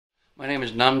My name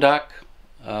is Namdak.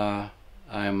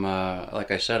 Like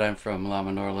I said, I'm from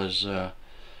Lama Norla's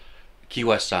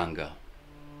Kiwa Sangha.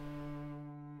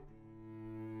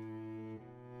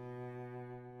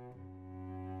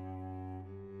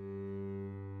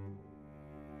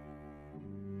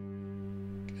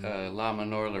 Lama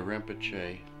Norla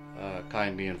Rinpoche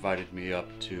kindly invited me up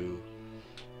to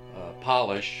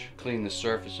clean the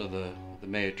surface of the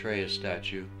Maitreya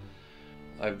statue.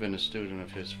 I've been a student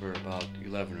of his for about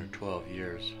 11 or 12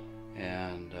 years,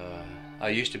 and I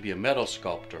used to be a metal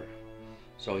sculptor,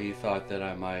 so he thought that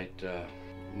I might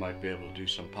be able to do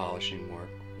some polishing work,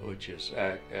 which is,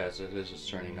 as it is, it's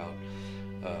turning out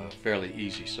fairly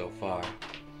easy so far.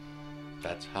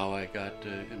 That's how I got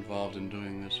involved in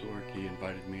doing this work. He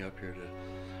invited me up here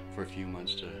for a few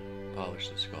months to polish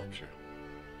the sculpture.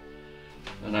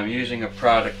 And I'm using a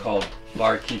product called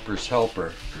Barkeeper's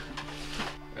Helper.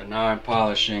 And now I'm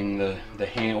polishing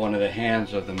one of the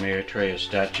hands of the Maitreya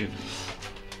statue.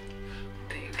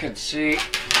 You can see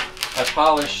I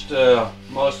polished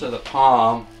most of the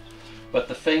palm, but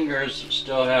the fingers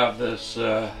still have this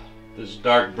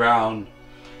dark brown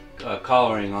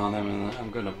coloring on them, and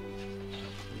I'm going to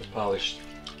polish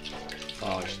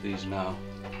these now.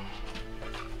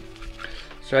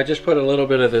 So I just put a little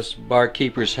bit of this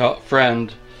Barkeeper's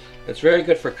Friend. It's very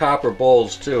good for copper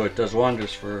bowls too. It does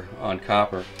wonders on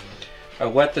copper. I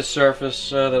wet the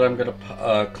surface that I'm going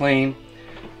to clean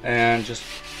and just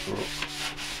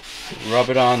rub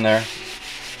it on there.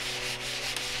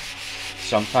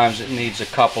 Sometimes it needs a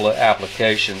couple of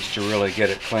applications to really get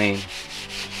it clean,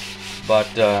 but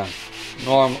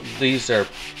these are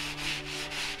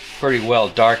pretty well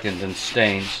darkened and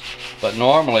stains, but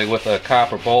normally with a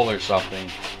copper bowl or something,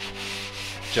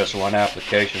 just one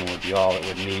application would be all it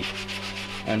would need.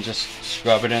 And just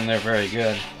scrub it in there very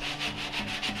good.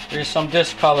 There's some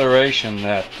discoloration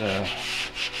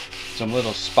some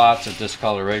little spots of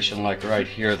discoloration, like right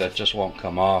here, that just won't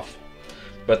come off.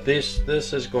 But this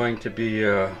is going to be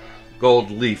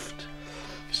gold leafed,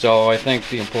 so I think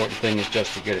the important thing is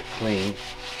just to get it clean,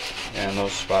 and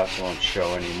those spots won't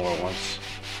show anymore once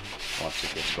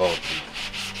it gets gold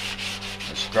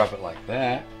leafed. I scrub it like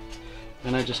that.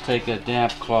 Then I just take a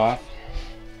damp cloth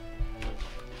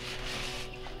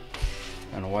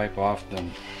and wipe off the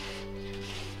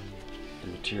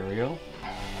material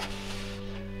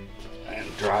and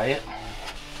dry it.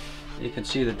 You can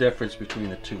see the difference between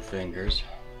the two fingers,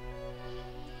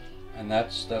 and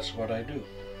that's what I do.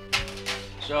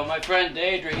 So my friend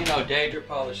Deidre, Deidre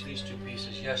polished these two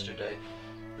pieces yesterday.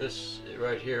 This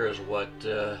right here is what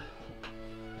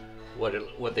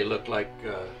they look like.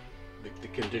 The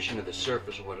condition of the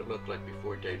surface of what it looked like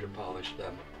before Deidre polished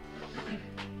them.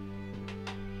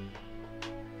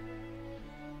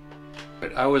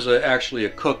 I was actually a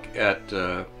cook at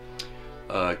Khenpo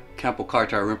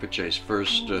Karthar Rinpoche's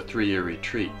first 3-year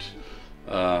retreat.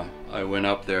 I went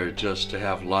up there just to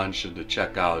have lunch and to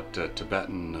check out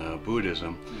Tibetan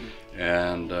Buddhism,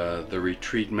 and the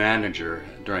retreat manager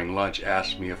during lunch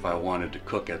asked me if I wanted to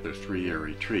cook at their 3-year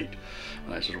retreat.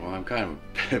 And I said, well, I'm kind of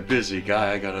a busy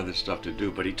guy, I got other stuff to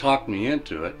do, but he talked me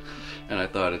into it, and I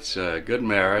thought it's good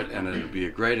merit and it would be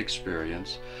a great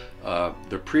experience.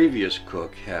 The previous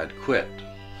cook had quit,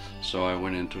 so I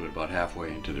went into it about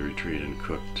halfway into the retreat and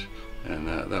cooked, and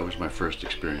that was my first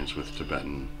experience with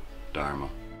Tibetan Dharma.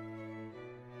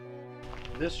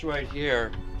 This right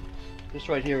here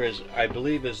is, I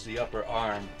believe, is the upper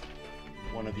arm,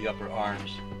 one of the upper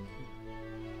arms.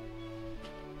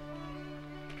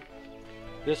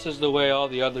 This is the way all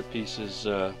the other pieces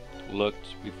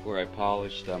looked before I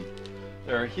polished them.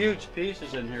 There are huge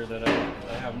pieces in here that I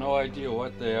have no idea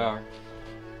what they are,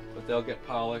 but they'll get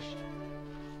polished.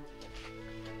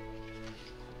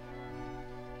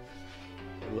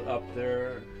 Up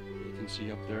there, you can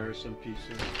see up there are some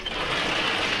pieces.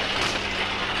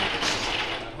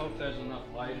 I hope there's enough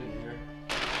light in here.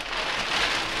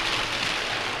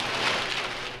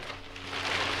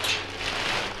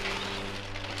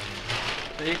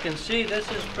 So you can see this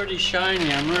is pretty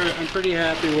shiny. I'm pretty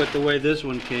happy with the way this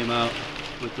one came out,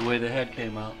 with the way the head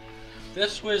came out.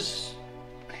 This was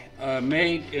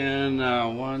made in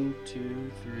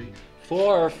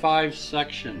 4 or 5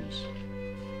 sections.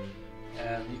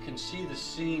 And you can see the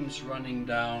seams running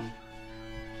down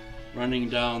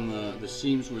the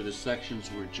seams where the sections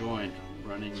were joined,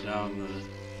 running down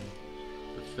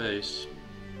the face.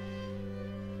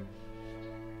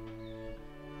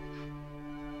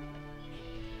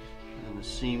 And the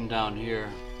seam down here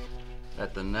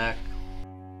at the neck.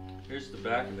 Here's the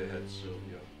back of the head,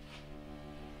 Sylvia.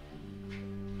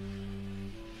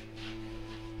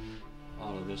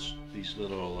 All of these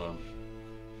little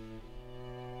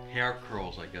hair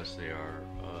curls, I guess they are,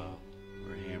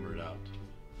 were hammered out.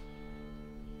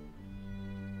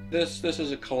 This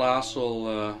is a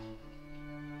colossal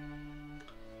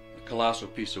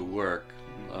piece of work.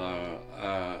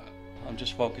 I'm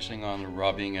just focusing on the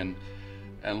rubbing and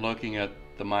looking at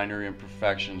the minor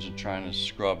imperfections and trying to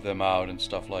scrub them out and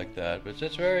stuff like that. But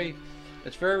it's very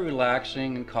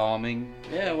relaxing and calming.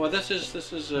 Yeah, well, this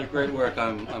is a great work.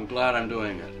 I'm glad I'm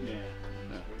doing it. Yeah.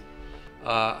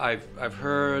 I've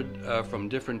heard from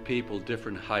different people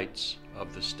different heights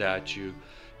of the statue,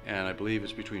 and I believe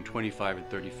it's between 25 and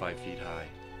 35 feet high.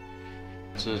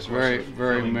 So it's very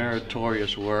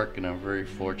meritorious work, and I'm very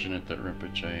fortunate that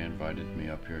Rinpoche invited me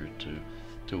up here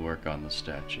to work on the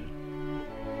statue.